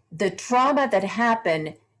 the trauma that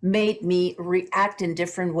happened made me react in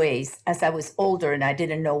different ways as I was older, and I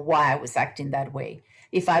didn't know why I was acting that way.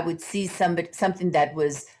 If I would see something that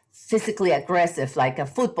was physically aggressive, like a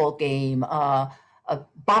football game, a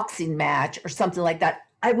boxing match, or something like that,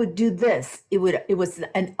 I would do this. It was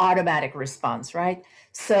an automatic response, right?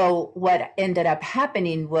 So what ended up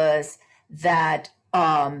happening was that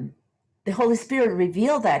the Holy Spirit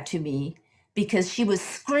revealed that to me because she was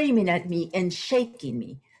screaming at me and shaking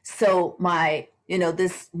me. So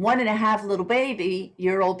this 1.5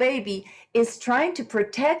 year old baby is trying to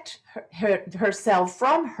protect herself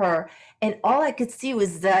from her. And all I could see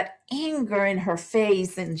was that anger in her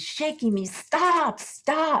face and shaking me, stop.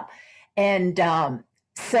 And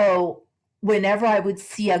so whenever I would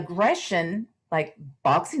see aggression, like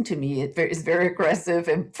boxing to me is very aggressive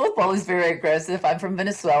and football is very aggressive. I'm from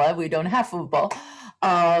Venezuela. We don't have football.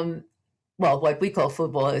 Well, what we call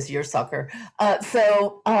football is your soccer.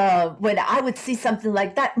 So when I would see something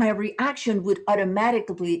like that, my reaction would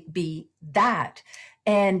automatically be that.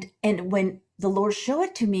 And when the Lord showed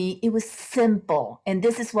it to me, it was simple. And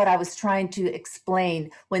this is what I was trying to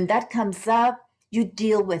explain. When that comes up, you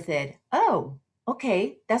deal with it. Oh,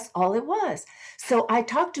 okay, that's all it was. So I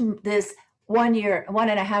talked to this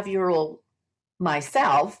 1.5-year-old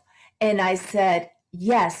myself, and I said,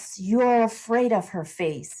 yes, you're afraid of her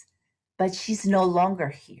face, but she's no longer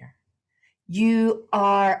here. You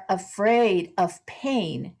are afraid of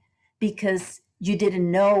pain because you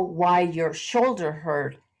didn't know why your shoulder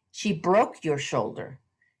hurt. She broke your shoulder.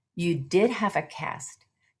 You did have a cast.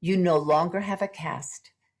 You no longer have a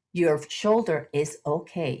cast. Your shoulder is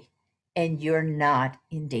okay, and you're not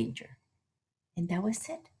in danger. And that was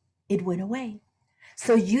it. It went away.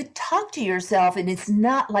 So you talk to yourself, and it's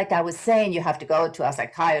not like I was saying you have to go to a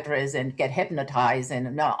psychiatrist and get hypnotized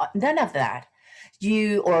and no, none of that.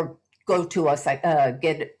 you, or go to a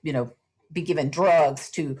get, be given drugs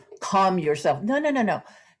to calm yourself. No, no, no, no.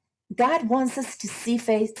 God wants us to see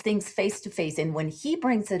things face to face. And when he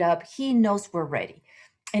brings it up, he knows we're ready.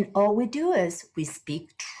 And all we do is we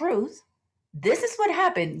speak truth. This is what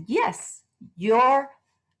happened. Yes, your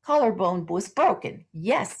collarbone was broken.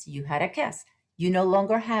 Yes, you had a cast. You no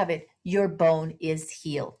longer have it. Your bone is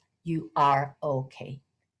healed. You are okay.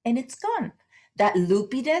 And it's gone. That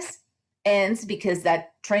loopiness ends because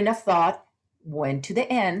that train of thought went to the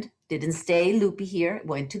end, didn't stay loopy here,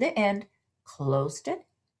 went to the end, closed it,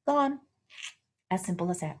 gone. As simple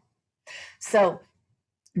as that. So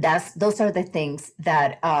those are the things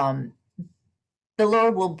that the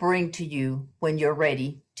Lord will bring to you when you're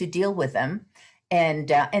ready to deal with them, and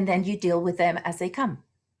then you deal with them as they come.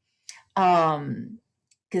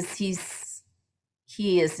 Because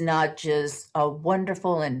he is not just a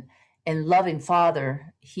wonderful and loving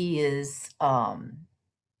Father. He is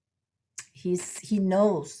he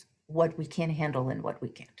knows what we can handle and what we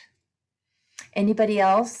can't. Anybody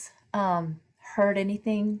else heard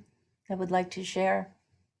anything that would like to share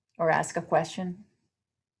or ask a question?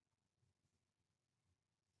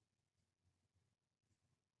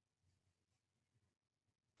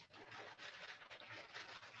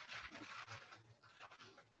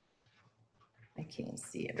 I can't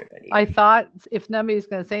see everybody. I thought if nobody's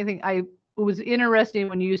going to say anything, it was interesting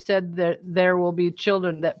when you said that there will be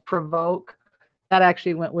children that provoke. That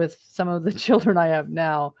actually went with some of the children I have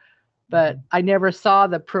now, but I never saw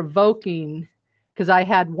the provoking, because I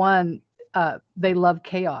had one, they love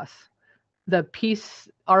chaos. The peace,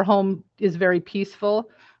 our home is very peaceful,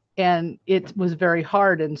 and it was very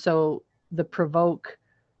hard. And so the provoke,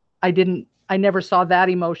 I never saw that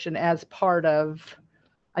emotion as part of,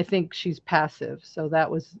 I think she's passive. So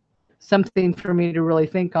that was something for me to really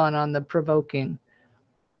think on the provoking.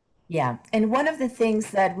 Yeah. And one of the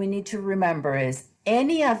things that we need to remember is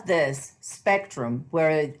any of this spectrum,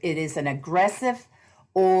 where it is an aggressive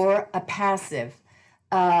or a passive,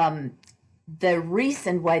 the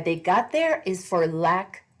reason why they got there is for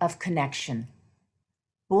lack of connection.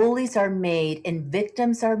 Bullies are made and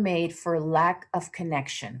victims are made for lack of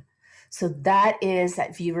connection. So that is,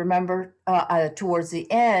 if you remember towards the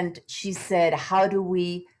end, she said, how do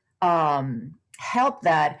we help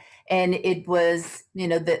that? And it was,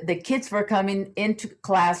 the kids were coming into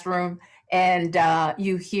classroom, and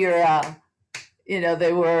you hear,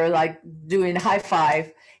 they were like doing high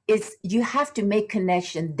five. It's, you have to make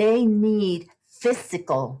connection. They need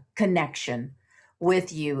physical connection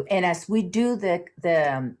with you. And as we do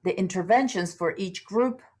the interventions for each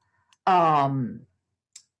group,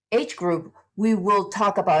 age group, we will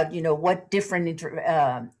talk about, what different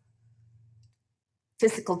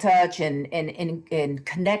physical touch and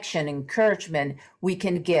connection, encouragement we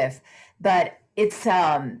can give. But it's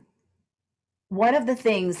one of the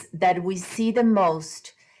things that we see the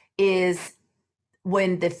most is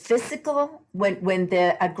when the physical, when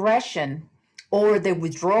the aggression or the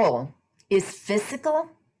withdrawal is physical,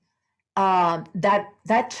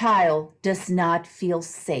 that child does not feel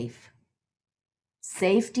safe.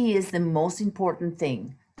 Safety is the most important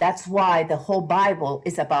thing. That's why the whole Bible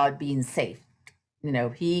is about being safe.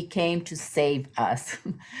 He came to save us.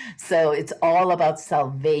 So it's all about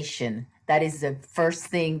salvation. That is the first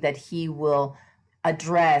thing that he will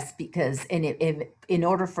address, because in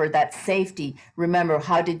order for that safety, remember,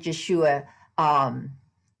 how did Yeshua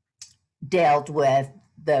dealt with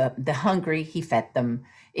the hungry? He fed them.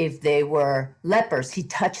 If they were lepers, he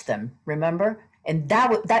touched them, remember? And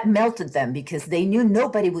that melted them, because they knew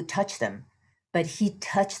nobody would touch them. But he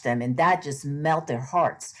touched them, and that just melted their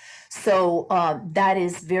hearts. So that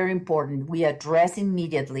is very important. We address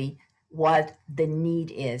immediately what the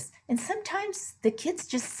need is. And sometimes the kids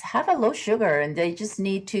just have a low sugar, and they just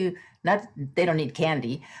need to, they don't need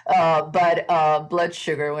candy, but blood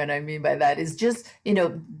sugar, what I mean by that is just,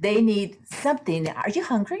 they need something. Are you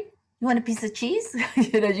hungry? You want a piece of cheese?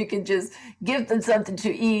 You can just give them something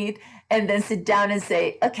to eat, and then sit down and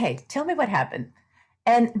say, okay, tell me what happened.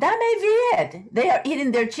 And that may be it. They are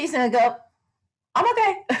eating their cheese, and I go, I'm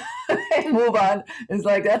okay. And move on. It's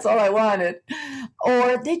like, that's all I wanted.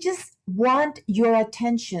 Or they just want your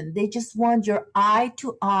attention. They just want your eye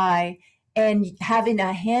to eye, and having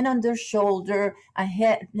a hand on their shoulder, a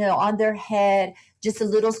head, on their head, just a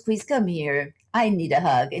little squeeze. Come here. I need a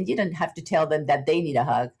hug. And you don't have to tell them that they need a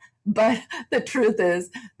hug. But the truth is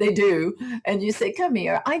they do. And you say, come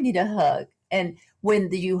here, I need a hug. And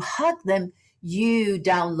when you hug them, you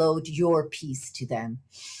download your peace to them.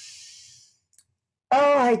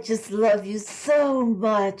 Oh, I just love you so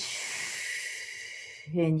much.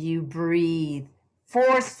 And you breathe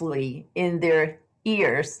forcefully in their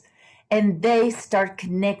ears, and they start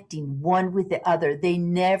connecting one with the other. They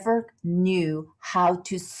never knew how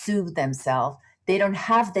to soothe themselves. They don't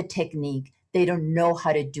have the technique. They don't know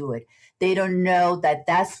how to do it. They don't know that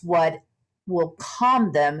that's what will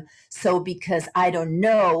calm them. So because I don't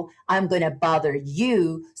know, I'm going to bother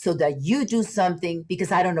you so that you do something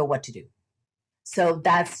because I don't know what to do. So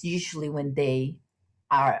that's usually when they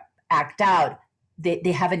are act out.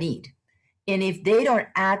 They have a need. And if they don't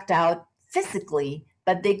act out physically,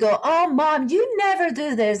 but they go, oh, mom, you never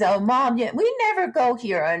do this. Oh, mom, we never go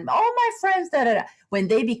here. And all my friends, da, da, da. When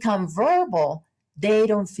they become verbal, they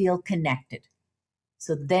don't feel connected.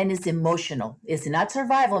 So then it's emotional. It's not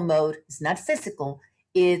survival mode. It's not physical.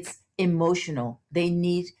 It's emotional. They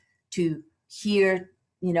need to hear,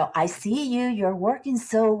 I see you. You're working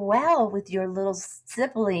so well with your little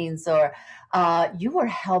siblings, or you were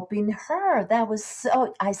helping her. That was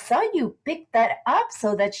so, I saw you pick that up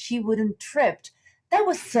so that she wouldn't trip. That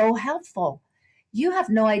was so helpful. You have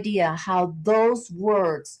no idea how those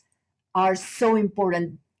words are so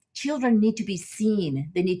important. Children need to be seen,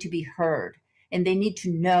 they need to be heard, and they need to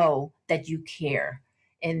know that you care.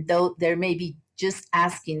 And though there may be just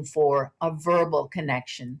asking for a verbal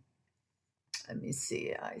connection. Let me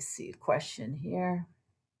see, I see a question here.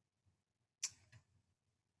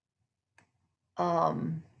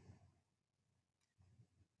 I'm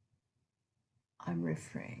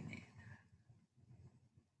refraining.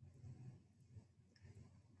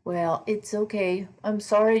 Well, it's okay. I'm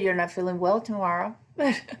sorry you're not feeling well tomorrow.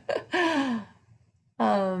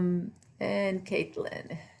 And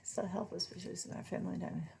Caitlin, so help us with our family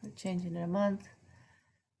time. We're changing in a month.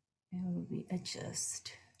 And we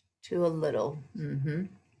adjust to a little.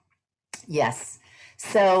 Yes.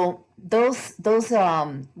 So those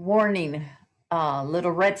warning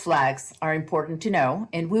little red flags are important to know,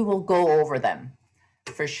 and we will go over them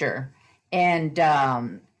for sure. And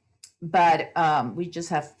but we just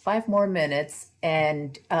have 5 more minutes,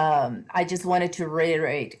 and I just wanted to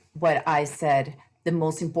reiterate what I said. The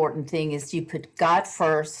most important thing is you put God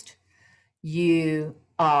first. You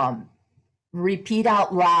repeat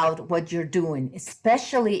out loud what you're doing,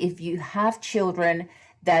 especially if you have children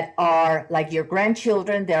that are like your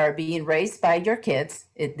grandchildren that are being raised by your kids.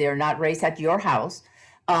 They're not raised at your house.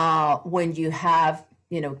 When you have,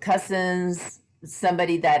 cousins,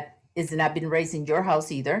 somebody that is not been raised in your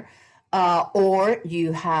house either, or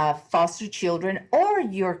you have foster children or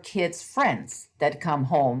your kids' friends that come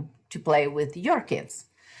home to play with your kids.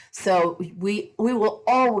 So we will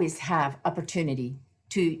always have opportunity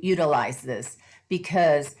to utilize this,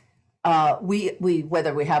 because we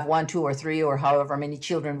whether we have 1, 2, or 3, or however many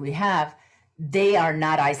children we have, they are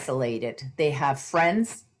not isolated. They have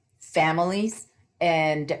friends, families,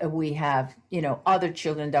 and we have other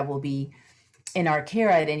children that will be in our care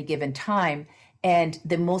at any given time. And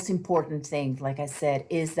the most important thing, like I said,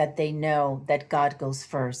 is that they know that God goes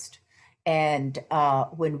first. And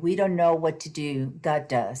when we don't know what to do, God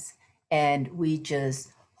does. And we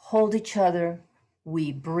just hold each other,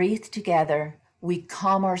 we breathe together, we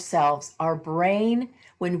calm ourselves. Our brain,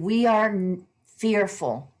 when we are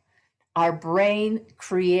fearful, our brain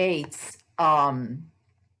creates the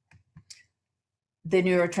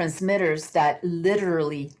neurotransmitters that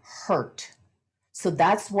literally hurt. So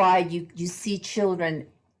that's why you see children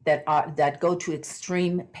that go to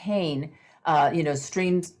extreme pain,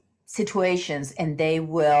 extreme situations, and they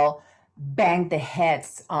will bang the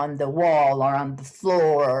heads on the wall or on the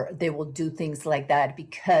floor. They will do things like that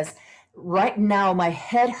because right now my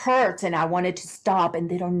head hurts and I want it to stop, and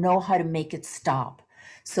they don't know how to make it stop.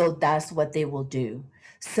 So that's what they will do.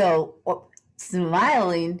 So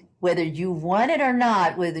smiling, whether you want it or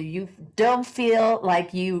not, whether you don't feel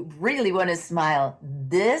like you really want to smile,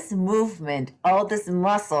 this movement, all these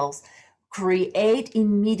muscles create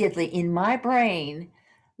immediately in my brain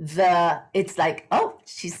it's like, oh,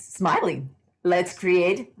 she's smiling. Let's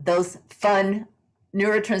create those fun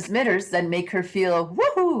neurotransmitters that make her feel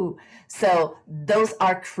woohoo. So those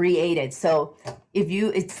are created. So if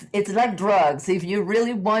you, it's like drugs. If you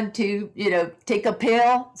really want to, take a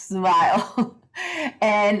pill, smile.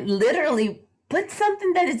 And literally put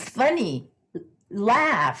something that is funny,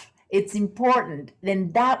 laugh. It's important.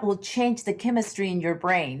 Then that will change the chemistry in your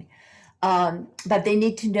brain. But they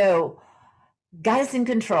need to know God is in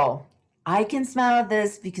control. I can smile at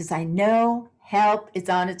this because I know help is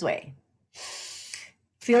on its way.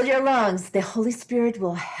 Fill your lungs. The Holy Spirit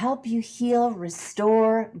will help you heal,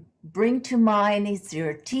 restore, bring to mind. It's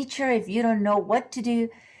your teacher. If you don't know what to do,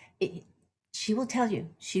 she will tell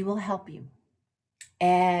you. She will help you.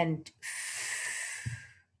 And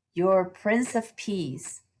your Prince of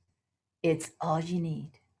Peace, it's all you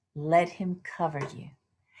need. let him cover you.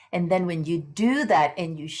 And then when you do that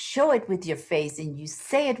and you show it with your face and you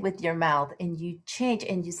say it with your mouth and you change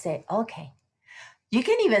and you say, okay, you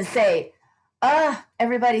can even say,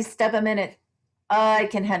 everybody step a minute. I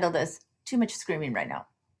can handle this. Too much screaming right now.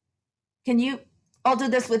 Can you all do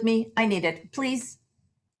this with me? I need it. Please.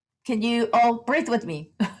 Can you all breathe with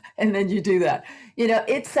me? And then you do that. You know,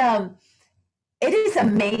 it is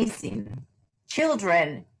amazing.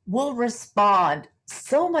 Children will respond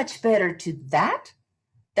so much better to that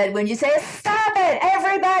when you say, stop it,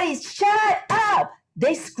 everybody, shut up,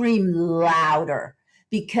 they scream louder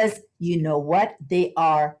because you know what? They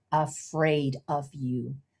are afraid of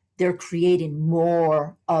you. They're creating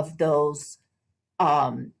more of those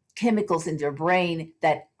chemicals in their brain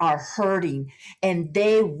that are hurting, and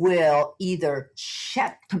they will either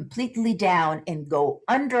shut completely down and go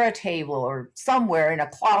under a table or somewhere in a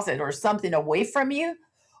closet or something away from you,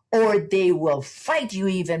 or they will fight you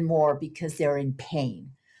even more because they're in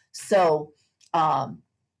pain. So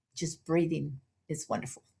just breathing is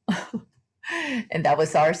wonderful. And that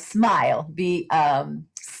was our smile.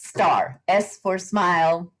 STAR. S for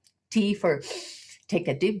smile, T for take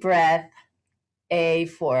a deep breath, A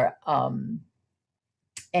for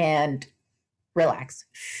and relax.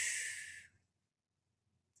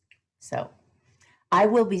 So I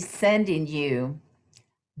will be sending you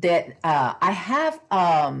that I have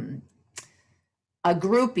a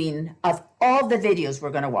grouping of all the videos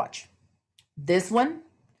we're going to watch. This one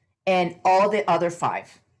and all the other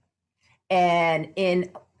 5. And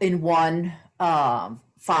in one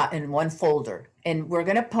in one folder, and we're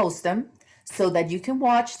going to post them so that you can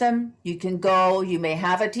watch them. You can go, you may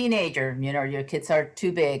have a teenager, you know, your kids are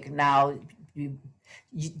too big now. You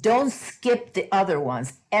don't skip the other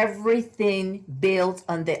ones. Everything builds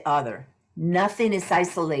on the other. Nothing is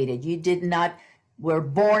isolated. You did not were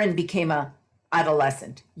born and became a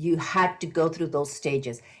adolescent. You had to go through those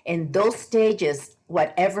stages, and those stages,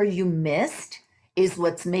 whatever you missed, is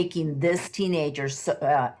what's making this teenager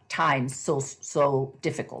time so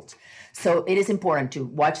difficult. So it is important to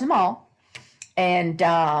watch them all, and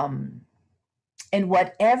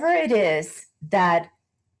whatever it is that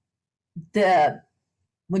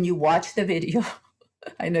when you watch the video,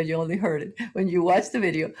 I know you only heard it. When you watch the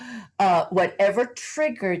video, whatever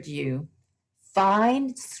triggered you,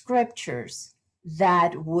 find scriptures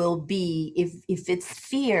that will be, if it's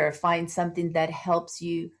fear, find something that helps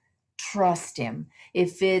you trust him.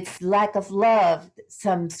 If it's lack of love,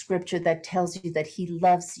 some scripture that tells you that he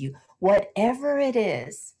loves you. Whatever it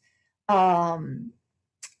is,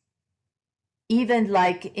 even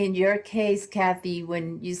like in your case, Kathy,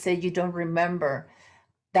 when you said you don't remember,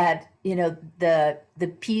 that, you know, the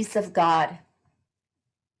peace of God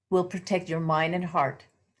will protect your mind and heart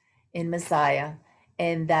in Messiah,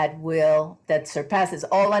 and that surpasses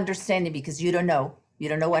all understanding, because you don't know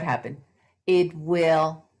what happened. It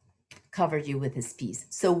will cover you with his peace.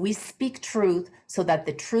 So we speak truth so that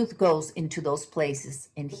the truth goes into those places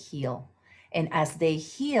and heal. And as they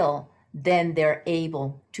heal, then they're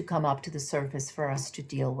able to come up to the surface for us to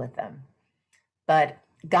deal with them. But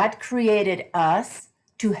God created us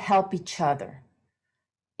to help each other.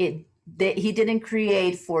 He didn't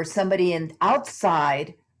create for somebody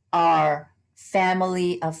outside our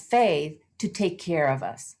family of faith to take care of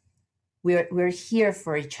us. We're here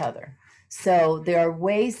for each other. So there are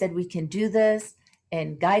ways that we can do this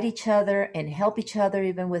and guide each other and help each other,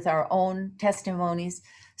 even with our own testimonies.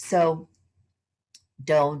 So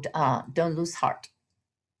don't lose heart.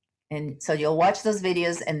 And so you'll watch those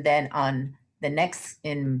videos, and then on the next,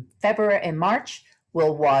 in February and March,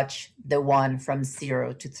 we'll watch the one from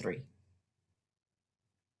 0 to 3.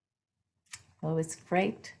 Well, it's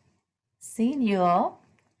great seeing you all.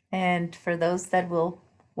 And for those that will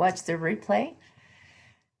watch the replay,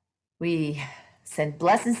 we send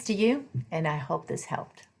blessings to you, and I hope this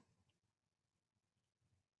helped.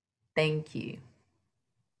 Thank you.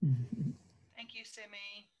 Thank you,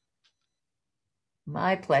 Simi.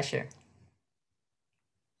 My pleasure.